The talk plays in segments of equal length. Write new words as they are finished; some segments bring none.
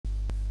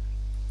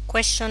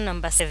Question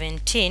number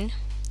 17.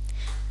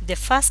 The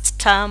first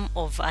term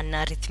of an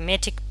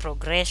arithmetic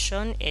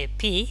progression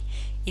AP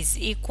is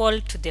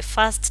equal to the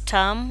first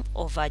term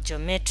of a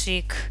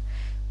geometric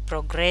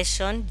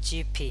progression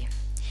GP.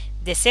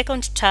 The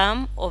second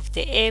term of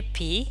the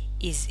AP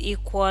is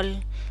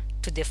equal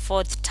to the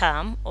fourth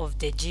term of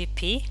the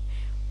GP,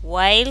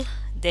 while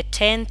the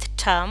 10th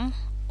term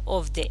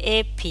of the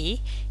AP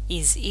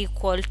is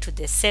equal to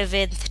the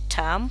 7th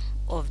term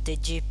of the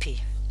GP.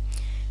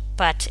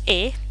 Part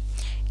A.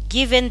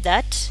 Given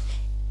that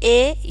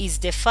A is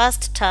the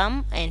first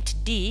term and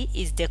D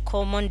is the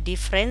common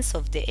difference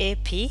of the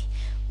AP,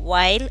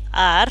 while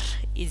R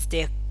is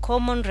the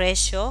common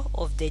ratio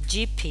of the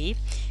GP,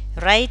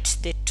 write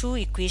the two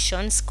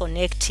equations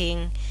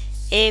connecting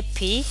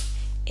AP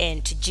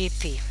and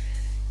GP.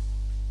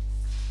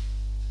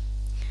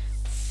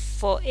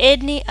 For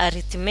any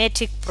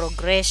arithmetic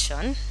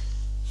progression,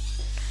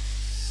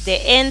 the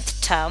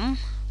nth term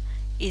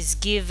is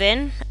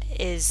given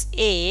as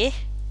A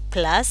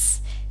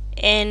plus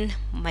n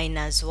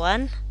minus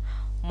 1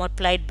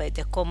 multiplied by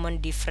the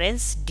common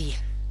difference D.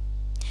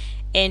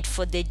 And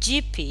for the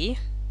GP,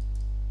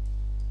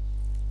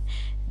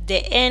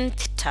 the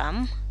nth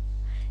term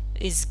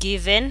is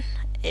given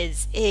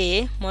as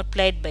A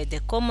multiplied by the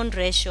common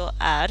ratio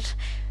R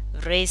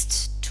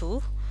raised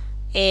to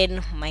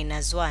n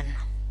minus 1.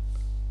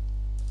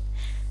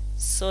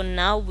 So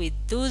now with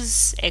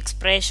those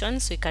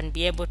expressions, we can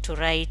be able to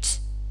write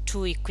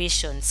two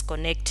equations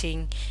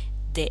connecting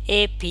the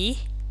AP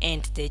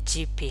and the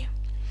GP.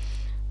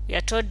 We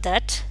are told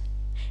that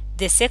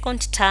the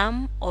second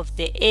term of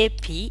the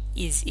AP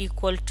is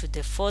equal to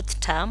the fourth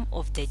term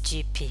of the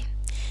GP.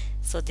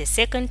 So the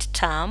second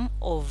term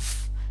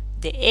of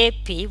the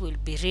AP will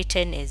be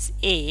written as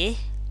A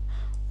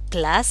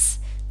plus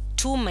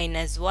 2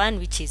 minus 1,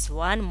 which is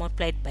 1,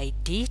 multiplied by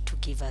D to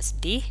give us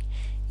D,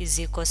 is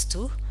equals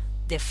to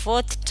the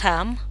fourth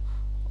term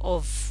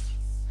of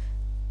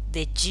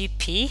the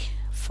GP,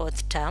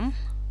 fourth term,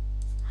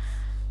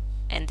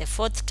 and the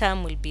fourth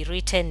term will be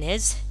written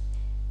as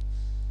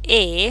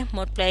A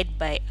multiplied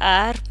by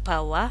R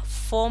power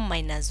 4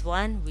 minus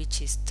 1, which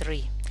is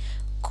 3.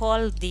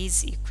 Call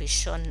this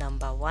equation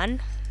number 1.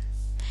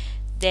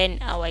 Then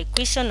our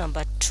equation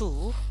number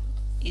 2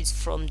 is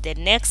from the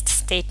next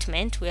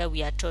statement, where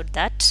we are told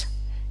that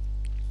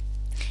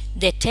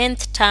the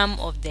 10th term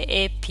of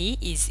the AP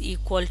is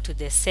equal to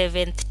the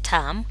 7th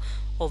term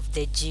of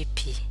the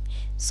GP.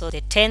 So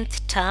the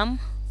 10th term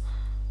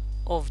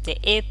of the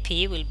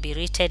AP will be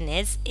written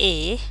as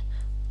A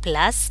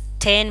plus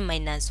 10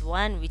 minus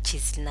 1, which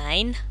is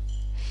 9,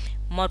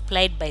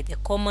 multiplied by the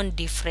common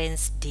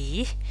difference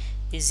D,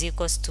 is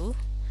equals to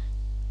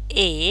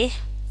A.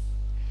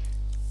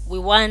 We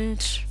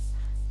want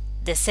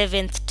the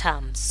 7th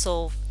term,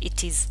 so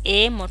it is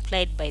A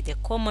multiplied by the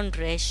common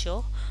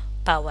ratio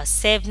power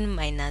 7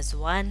 minus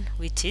 1,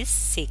 which is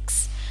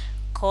 6.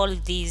 Call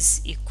this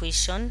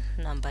equation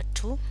number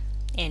 2,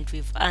 and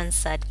we've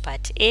answered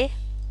part A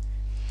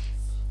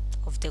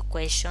of the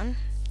question.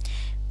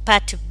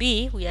 Part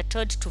B, we are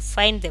told to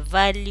find the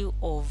value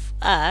of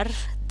R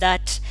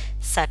that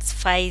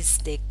satisfies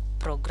the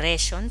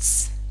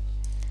progressions.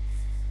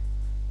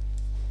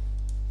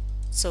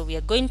 So we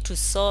are going to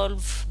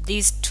solve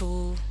these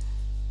two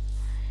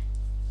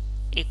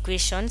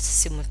equations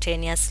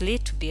simultaneously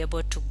to be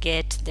able to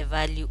get the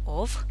value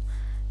of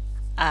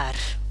R.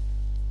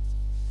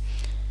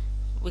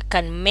 We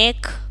can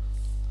make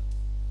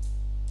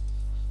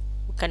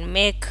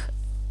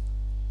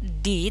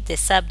D the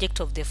subject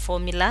of the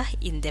formula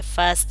in the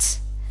first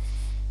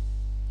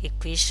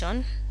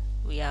equation.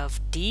 We have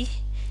D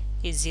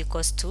is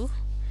equals to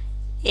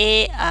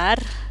AR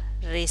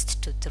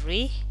raised to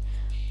 3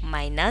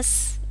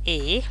 minus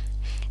A.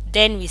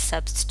 Then we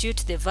substitute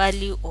the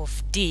value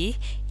of D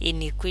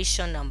in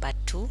equation number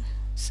 2.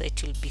 So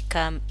it will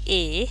become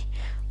A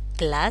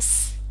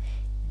plus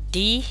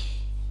D,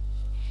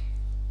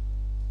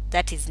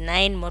 that is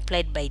 9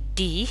 multiplied by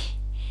D,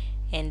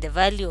 and the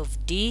value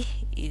of D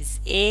is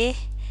A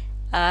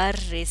R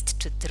raised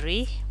to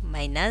 3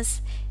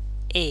 minus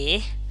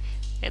A,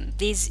 and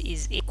this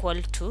is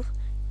equal to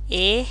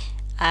A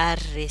R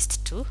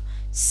raised to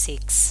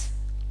 6.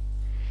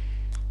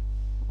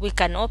 We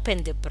can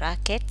open the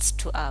brackets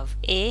to have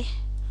A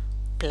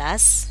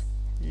plus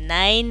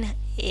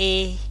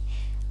 9A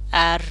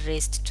R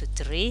raised to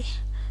 3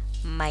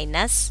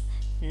 minus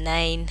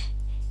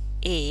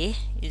 9A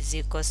is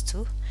equals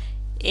to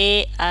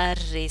A R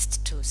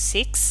raised to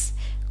 6.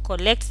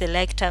 Collect the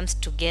like terms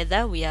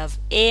together. We have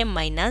A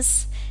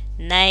minus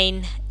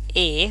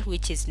 9A,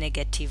 which is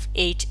negative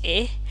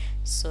 8A.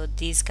 So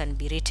this can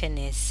be written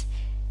as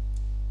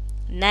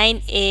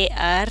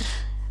 9AR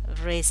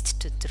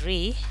raised to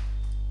 3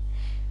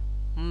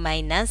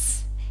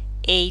 minus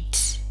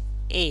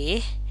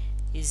 8A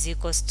is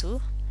equals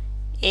to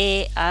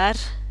AR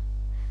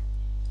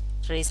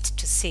raised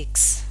to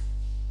 6.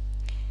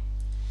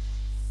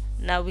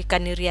 Now we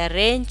can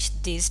rearrange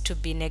this to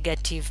be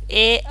negative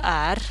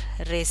AR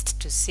raised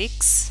to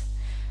 6,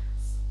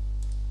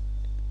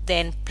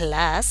 then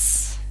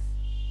plus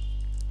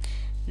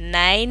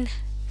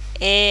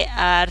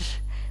 9ar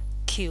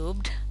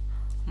cubed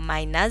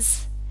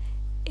minus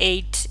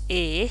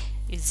 8a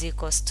is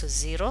equals to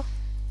 0.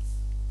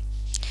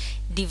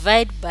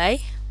 Divide by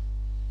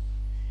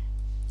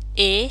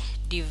a,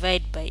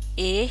 divide by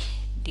a,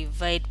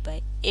 divide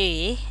by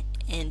a,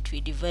 and we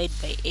divide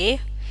by a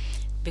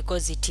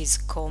because it is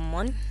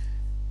common.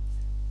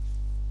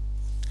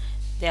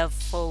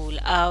 Therefore, we'll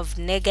have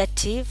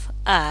negative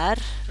r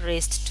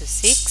raised to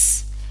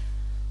 6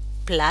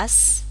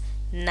 plus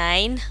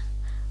 9r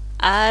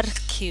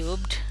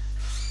cubed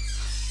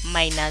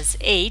minus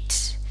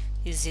 8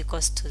 is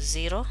equals to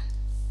 0.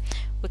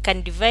 We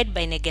can divide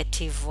by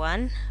negative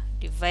 1,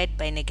 divide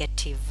by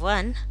negative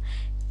 1,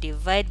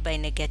 divide by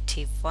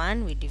negative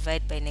 1, we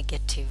divide by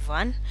negative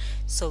 1.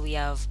 So we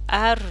have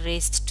r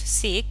raised to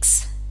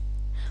 6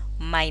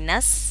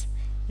 minus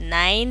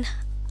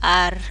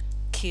 9r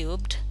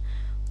cubed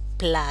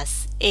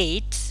plus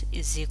 8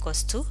 is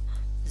equals to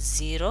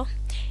 0.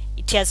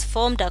 It has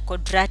formed a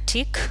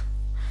quadratic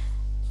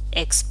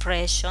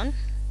expression.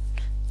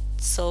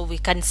 So we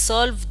can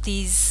solve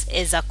this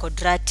as a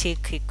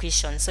quadratic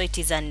equation. So it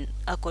is a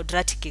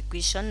quadratic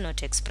equation,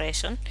 not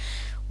expression,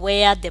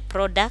 where the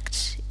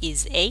product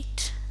is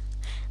 8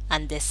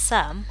 and the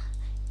sum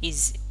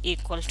is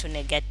equal to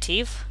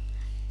negative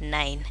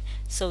 9.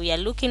 So we are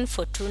looking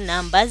for two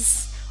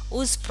numbers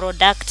whose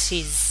product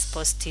is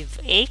positive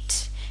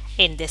 8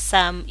 and the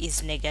sum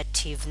is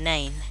negative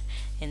 9.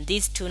 And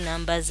these two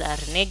numbers are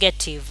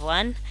negative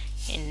 1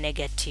 and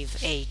negative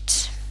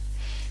 8.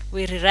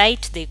 We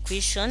rewrite the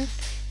equation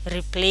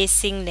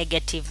replacing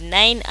negative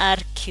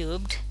 9r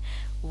cubed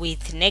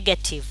with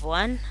negative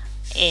 1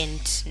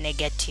 and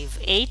negative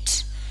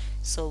 8.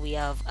 So we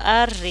have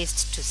r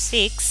raised to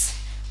 6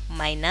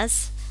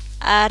 minus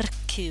r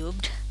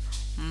cubed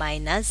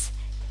minus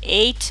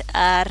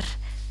 8r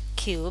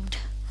cubed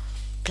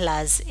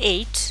plus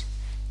 8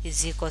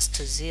 is equals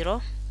to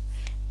 0.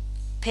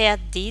 Pair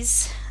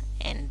these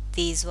and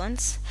these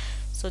ones.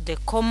 So the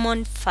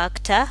common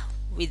factor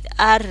with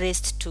r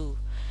raised to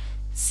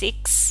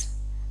 6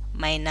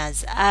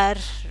 minus r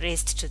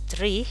raised to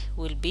 3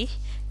 will be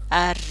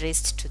r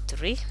raised to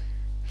 3.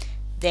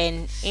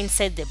 Then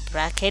inside the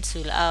brackets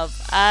we'll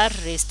have r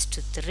raised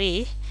to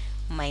 3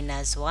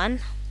 minus 1.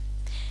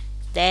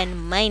 Then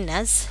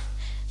minus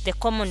the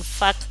common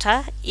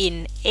factor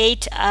in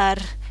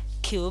 8r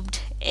cubed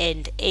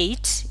and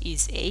 8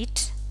 is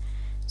 8.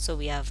 So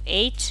we have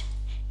 8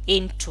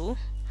 into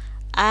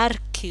r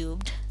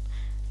cubed,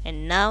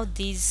 and now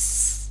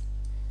this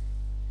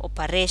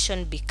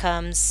operation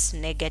becomes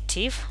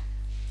negative.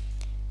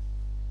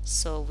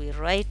 So we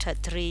write a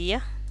 3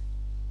 here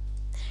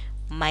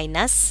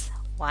minus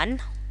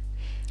 1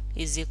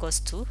 is equals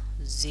to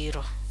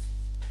 0.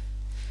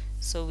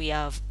 So we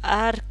have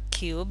r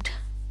cubed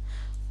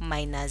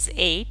minus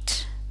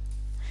 8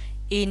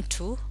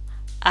 into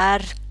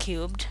r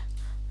cubed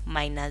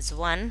minus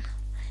 1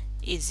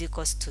 is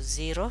equals to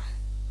 0.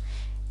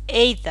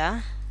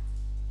 Either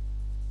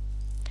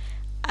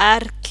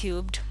r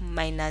cubed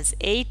minus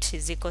 8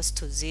 is equals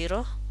to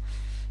 0.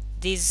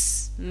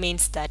 This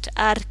means that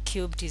r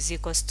cubed is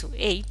equals to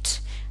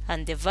 8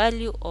 and the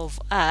value of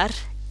r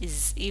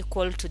is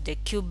equal to the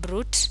cube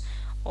root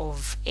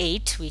of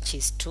 8, which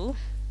is 2,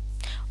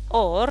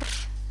 or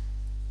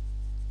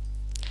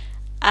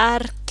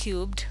r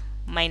cubed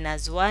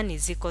minus 1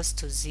 is equals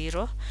to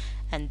 0,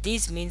 and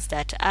this means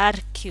that r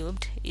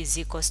cubed is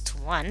equals to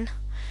 1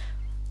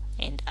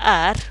 and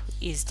r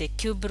is the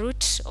cube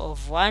root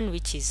of 1,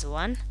 which is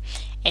 1,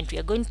 and we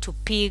are going to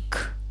pick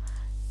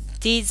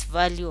this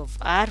value of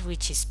r,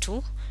 which is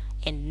 2,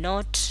 and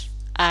not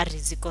r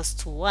is equals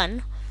to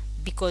 1,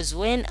 because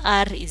when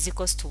r is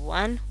equals to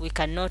 1 we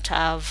cannot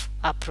have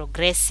a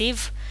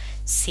progressive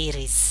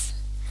series.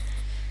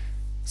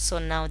 So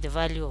now the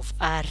value of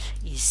r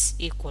is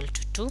equal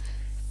to 2.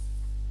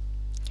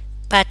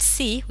 Part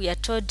C, we are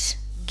told,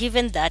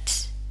 given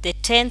that the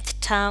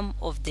 10th term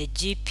of the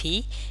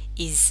GP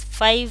is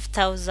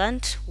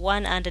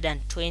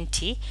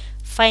 5120,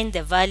 find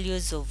the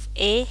values of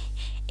A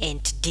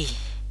and D.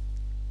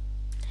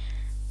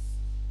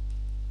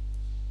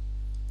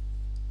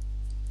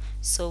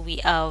 So we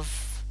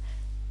have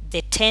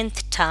the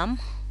 10th term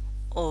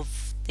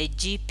of the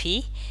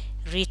GP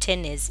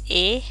written as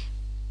A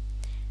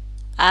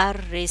r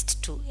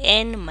raised to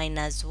n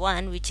minus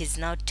 1, which is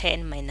now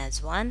 10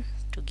 minus 1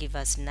 to give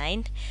us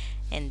 9,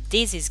 and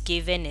this is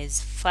given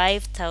as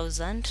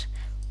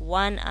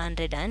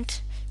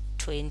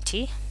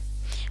 5120.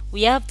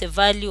 We have the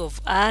value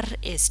of r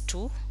as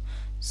 2,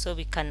 so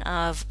we can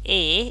have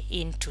A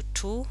into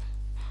 2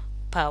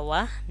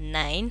 power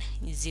 9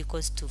 is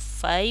equals to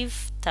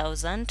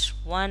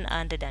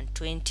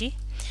 5120.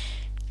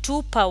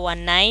 2 power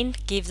 9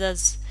 gives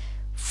us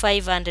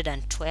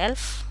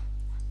 512.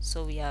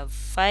 So we have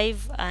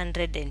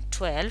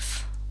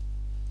 512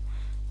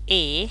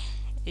 A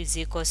is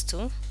equals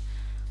to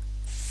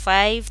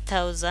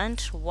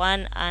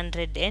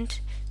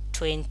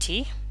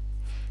 5120.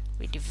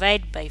 We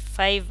divide by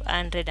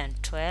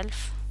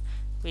 512.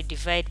 We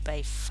divide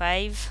by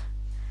 5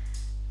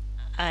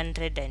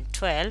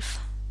 312.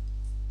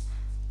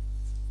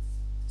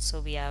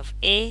 So we have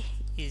A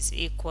is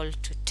equal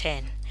to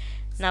 10.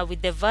 Now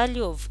with the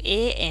value of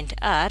A and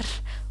R,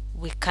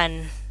 we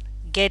can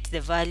get the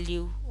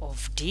value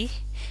of D,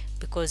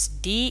 because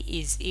D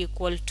is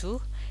equal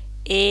to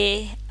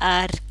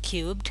AR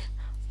cubed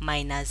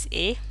minus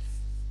A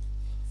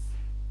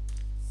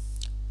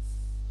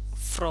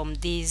from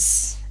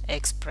this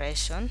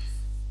expression.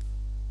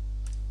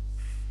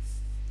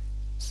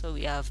 So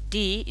we have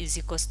D is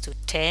equals to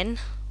 10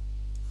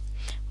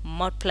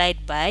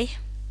 multiplied by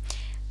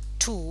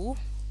 2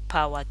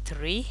 power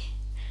 3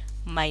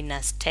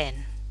 minus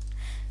 10.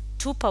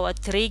 2 power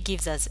 3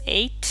 gives us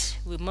 8.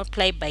 We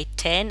multiply by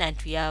 10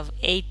 and we have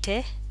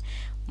 80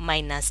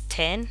 minus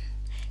 10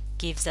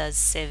 gives us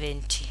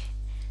 70.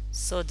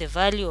 So the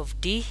value of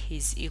D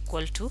is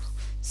equal to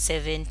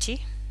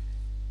 70.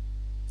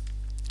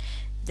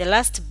 The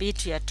last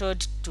bit, we are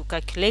told to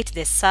calculate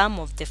the sum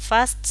of the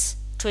first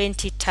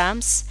 20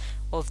 terms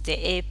of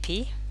the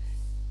AP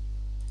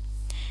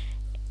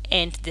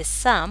and the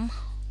sum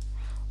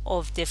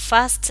of the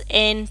first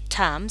n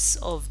terms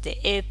of the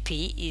AP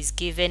is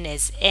given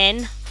as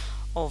n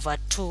over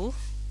 2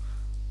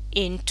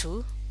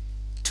 into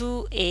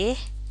 2a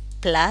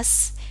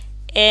plus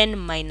n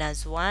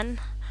minus 1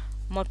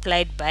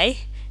 multiplied by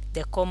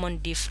the common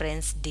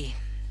difference D.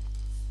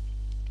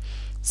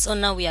 So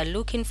now we are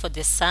looking for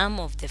the sum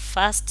of the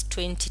first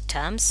 20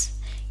 terms.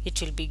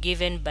 It will be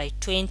given by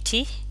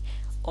 20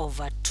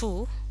 over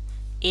 2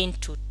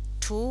 into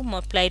 2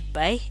 multiplied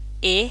by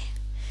a,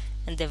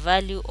 and the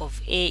value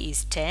of a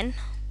is 10,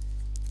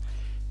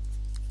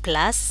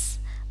 plus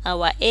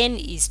our n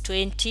is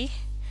 20.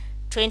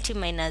 20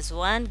 minus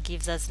 1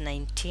 gives us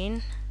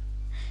 19.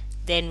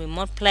 Then we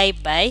multiply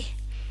by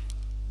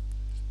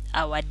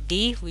our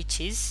D, which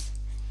is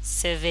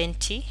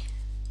 70.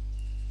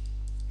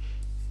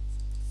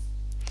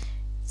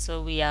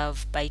 So we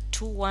have by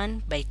 2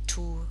 1 by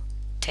 2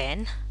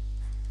 10.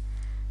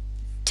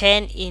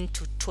 10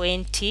 into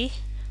 20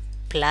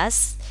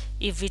 plus,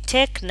 if we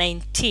take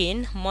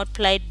 19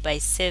 multiplied by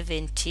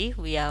 70,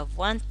 we have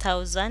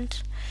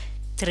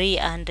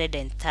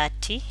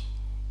 1330.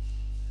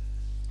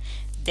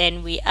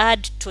 Then we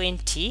add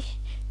 20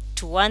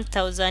 to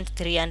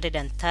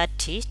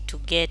 1330 to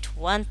get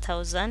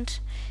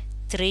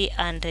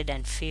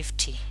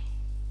 1350.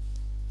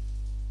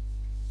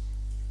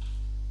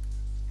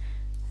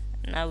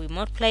 Now we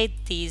multiply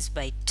these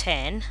by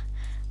 10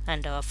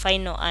 and our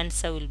final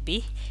answer will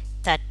be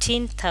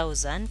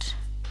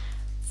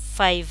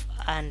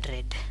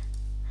 13,500,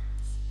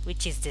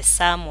 which is the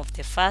sum of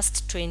the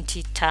first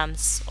 20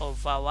 terms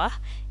of our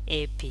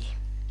AP.